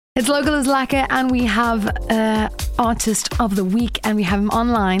It's Local is Lekker, and we have Artist of the Week, and we have him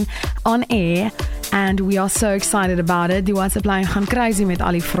online, on air, and we are so excited about it. Die WhatsApp line gaan crazy met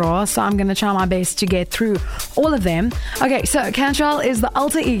al die vrae, so I'm going to try my best to get through all of them. Okay, so Cantrell is the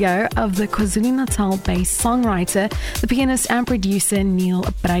alter ego of the KwaZulu-Natal-based songwriter, the pianist and producer Neil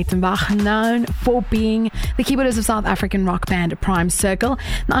Breitenbach, known for being the keyboardist of South African rock band Prime Circle.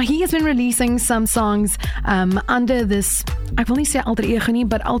 Now, he has been releasing some songs under this, I will not say alter ego nie,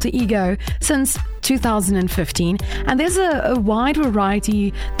 but alter ego since 2015, and there's a wide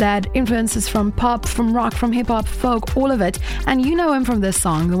variety that influences from pop, from rock, from hip-hop, folk, all of it, and you know him from this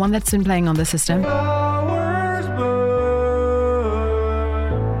song, the one that's been playing on the system.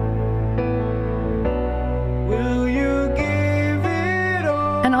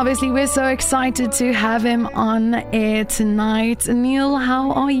 And obviously we're so excited to have him on air tonight. Neil,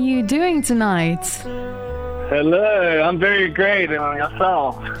 how are you doing tonight? Hello, I'm very great. And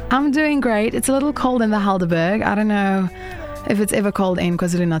yourself? I'm doing great. It's a little cold in the Helderberg. I don't know if it's ever cold in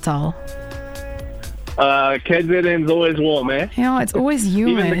KwaZulu-Natal. KZN's always warm, eh? Yeah, it's always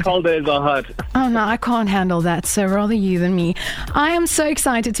humid. Even the cold days are hot. Oh no, I can't handle that, so rather you than me. I am so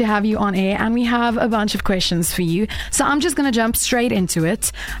excited to have you on air, and we have a bunch of questions for you. So I'm just going to jump straight into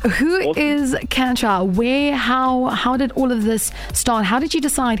it. Who is Cantrell? Where, how did all of this start? How did you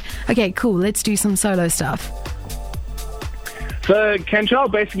decide, okay, cool, let's do some solo stuff? So Cantrell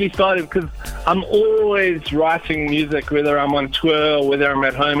basically started because I'm always writing music, whether I'm on tour or whether I'm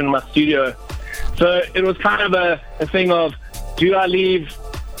at home in my studio. So it was kind of a thing of, do I leave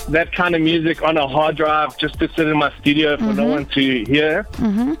that kind of music on a hard drive just to sit in my studio for no one to hear?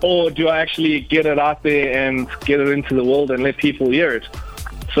 Or do I actually get it out there and get it into the world and let people hear it?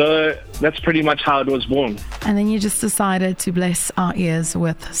 So that's pretty much how it was born. And then you just decided to bless our ears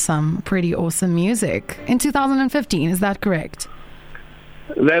with some pretty awesome music in 2015, is that correct?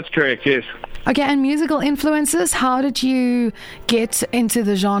 That's correct, yes. Okay, and musical influences, how did you get into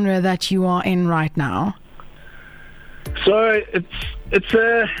the genre that you are in right now? So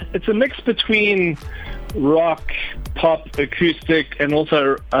it's a mix between rock, pop, acoustic, and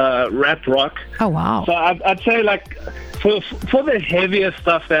also rap rock. Oh wow! So I'd say like for the heavier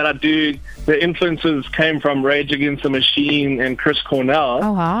stuff that I do, the influences came from Rage Against the Machine and Chris Cornell.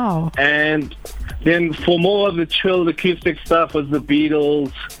 Oh wow! And then for more of the chilled acoustic stuff was the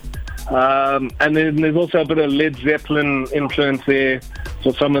Beatles. And then there's also a bit of Led Zeppelin influence there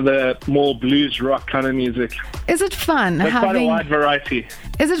for some of the more blues rock kind of music. Is it fun That's having quite a wide variety?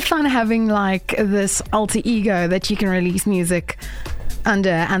 Is it fun having like this alter ego that you can release music under,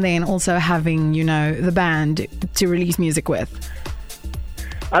 and then also having, you know, the band to release music with?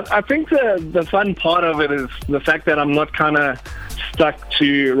 I think the fun part of it is the fact that I'm not kind of stuck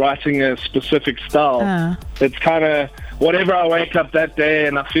to writing a specific style. It's kind of whatever I wake up that day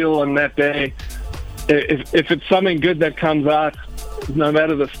and I feel on that day. If it's something good that comes out, no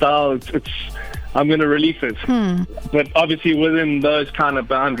matter the style, I'm going to release it. But obviously within those kind of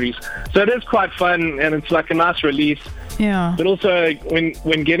boundaries. So it is quite fun, and it's like a nice release. Yeah. But also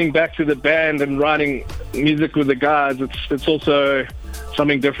when getting back to the band and writing music with the guys, it's also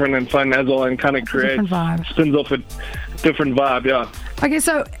something different and fun as well, and kind of creates, spins off a different vibe, yeah. Okay,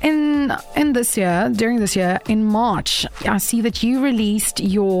 so in this year, during this year, in March, I see that you released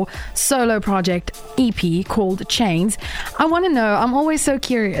your solo project EP called Chains. I want to know, I'm always so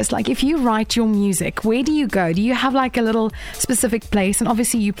curious, like if you write your music, where do you go? Do you have like a little specific place? And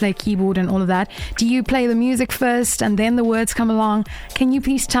obviously you play keyboard and all of that. Do you play the music first and then the words come along? Can you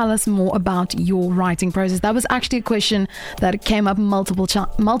please tell us more about your writing process? That was actually a question that came up multiple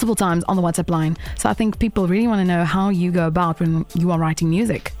times on the WhatsApp line. So I think people really want to know how you go about when you are writing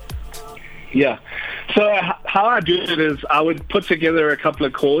music. Yeah. So how I do it is I would put together a couple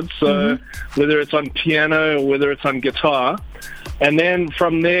of chords, so whether it's on piano or whether it's on guitar, and then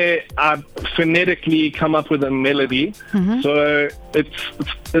from there I phonetically come up with a melody. So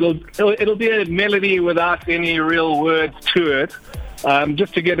it'll be a melody without any real words to it,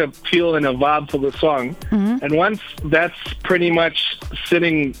 just to get a feel and a vibe for the song. And once that's pretty much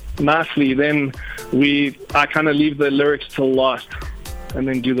sitting nicely, then I kind of leave the lyrics till last, and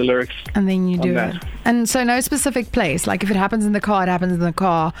then do the lyrics. And then you do it. And so no specific place. Like if it happens in the car, it happens in the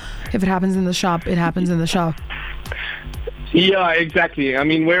car. If it happens in the shop, it happens in the shop. Yeah, exactly. I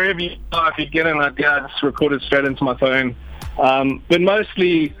mean, wherever you are, if you get an idea, I just record it straight into my phone. But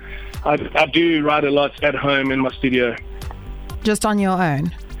mostly, I do write a lot at home in my studio. Just on your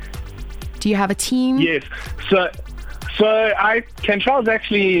own? Do you have a team? Yes. So Cantrell's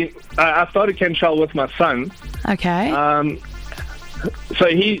actually, I started Cantrell with my son. Okay. So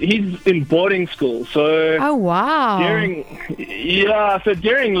he's in boarding school. So Oh, wow. during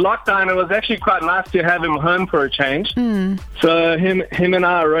lockdown, it was actually quite nice to have him home for a change. So him and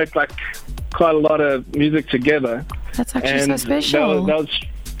I wrote like quite a lot of music together. That's actually so special.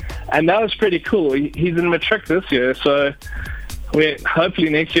 That was pretty cool. He's in matric this year, so hopefully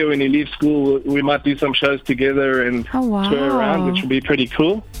next year when he leaves school, we might do some shows together and tour around, which will be pretty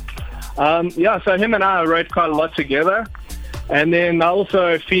cool. So him and I wrote quite a lot together. And then I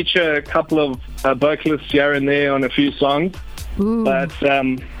also feature a couple of vocalists here and there on a few songs. Ooh. But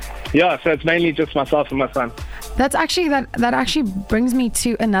so it's mainly just myself and my son. That's actually that actually brings me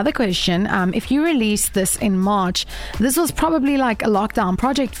to another question. If you released this in March, this was probably like a lockdown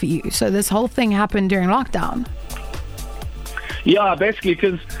project for you. So this whole thing happened during lockdown. Yeah, basically,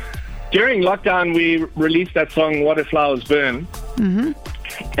 because during lockdown we released that song "What If Flowers Burn,"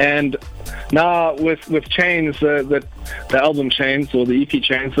 and now with Chains, the album Chains or the EP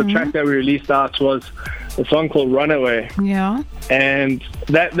Chains, the track that we released out was a song called "Runaway." Yeah, and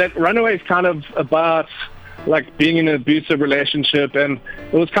that "Runaway" is kind of about like being in an abusive relationship, and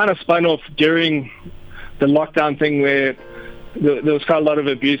it was kind of spun off during the lockdown thing where there was quite a lot of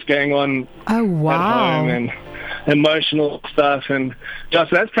abuse going on at home and emotional stuff, and so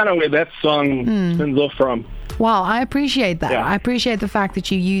that's kind of where that song spins off from. Wow, I appreciate that. Yeah. I appreciate the fact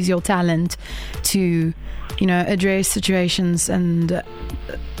that you use your talent to, address situations and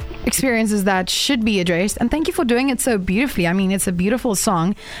experiences that should be addressed. And thank you for doing it so beautifully. I mean, it's a beautiful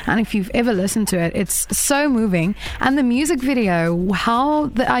song, and if you've ever listened to it, it's so moving. And the music video, how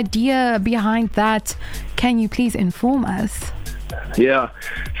the idea behind that, can you please inform us? Yeah,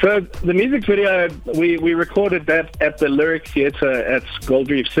 so the music video, we recorded that at the Lyric Theatre at Gold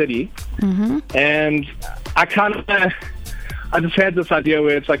Reef City, and I just had this idea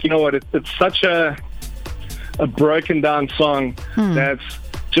where it's like, it's such a broken down song that's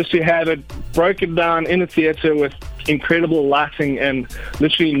just to have it broken down in a theatre with incredible lighting and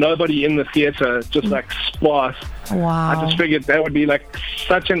literally nobody in the theatre, just like sparse. Wow. I just figured that would be like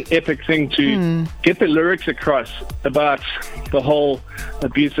such an epic thing to get the lyrics across about the whole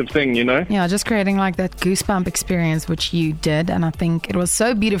abusive thing, Yeah, just creating like that goosebump experience, which you did, and I think it was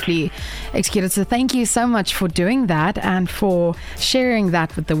so beautifully executed. So thank you so much for doing that and for sharing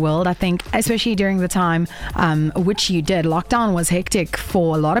that with the world. I think especially during the time which you did, lockdown was hectic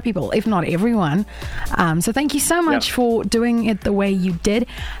for a lot of people, if not everyone. So thank you so much for doing it the way you did.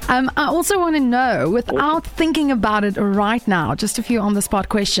 I also want to know, without thinking about it right now, just a few on the spot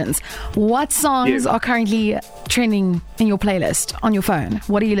questions. What songs are currently trending in your playlist on your phone?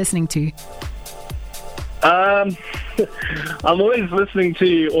 What are you listening to? I'm always listening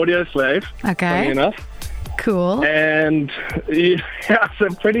to Audio Slave. Okay. Funny enough. Cool. And so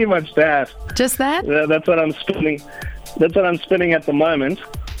pretty much that. Just that? That's what I'm spinning. That's what I'm spinning at the moment.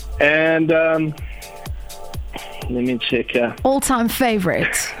 And let me check. All-time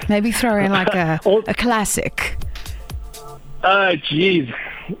favorite. Maybe throw in like a classic. Geez.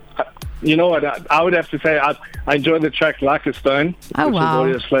 You know what? I would have to say I enjoy the track Like a Stone, which is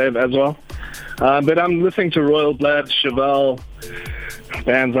Audio Slave as well. But I'm listening to Royal Blood, Chevelle,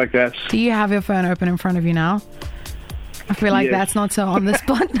 bands like that. Do you have your phone open in front of you now? I feel like that's not so on the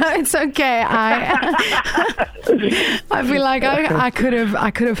spot. No, it's okay. I feel like I could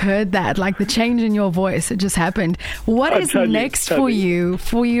have heard that, like the change in your voice. It just happened. What is next for you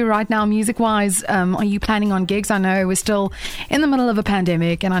right now, music wise? Are you planning on gigs? I know we're still in the middle of a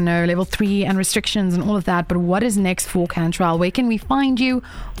pandemic, and I know level 3 and restrictions and all of that. But what is next for Cantrell? Where can we find you?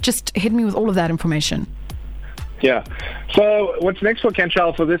 Just hit me with all of that information. Yeah. So what's next for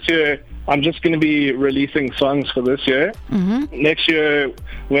Cantrell for this year? I'm just going to be releasing songs for this year. Next year,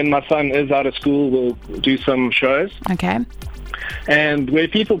 when my son is out of school, we'll do some shows. Okay. And where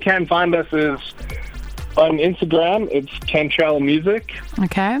people can find us is on Instagram. It's Cantrell Music.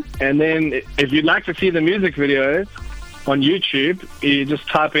 Okay. And then if you'd like to see the music videos on YouTube, you just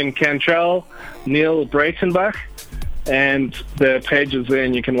type in Cantrell Neil Breitenbach, and the page is there,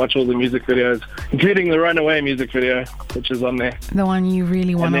 and you can watch all the music videos, including the Runaway music video, which is on there. The one you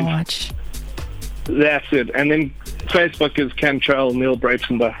really want to watch. That's it. And then Facebook is Cantrell Neil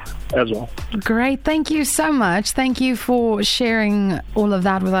Breitenbach as well. Great. Thank you so much. Thank you for sharing all of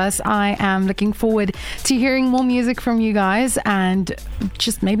that with us. I am looking forward to hearing more music from you guys, and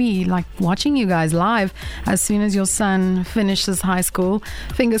just maybe like watching you guys live as soon as your son finishes high school.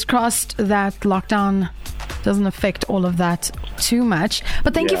 Fingers crossed that lockdown doesn't affect all of that too much.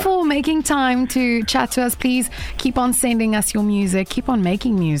 But thank you for making time to chat to us. Please keep on sending us your music, keep on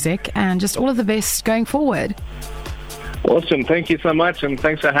making music, and just all of the best going forward. Awesome. Thank you so much, and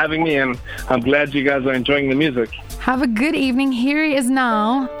thanks for having me, and I'm glad you guys are enjoying the music. Have a good evening. Here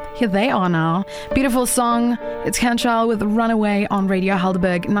they are now. Beautiful song. It's Cantrell with Runaway on Radio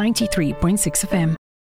Helderberg 93.6 FM.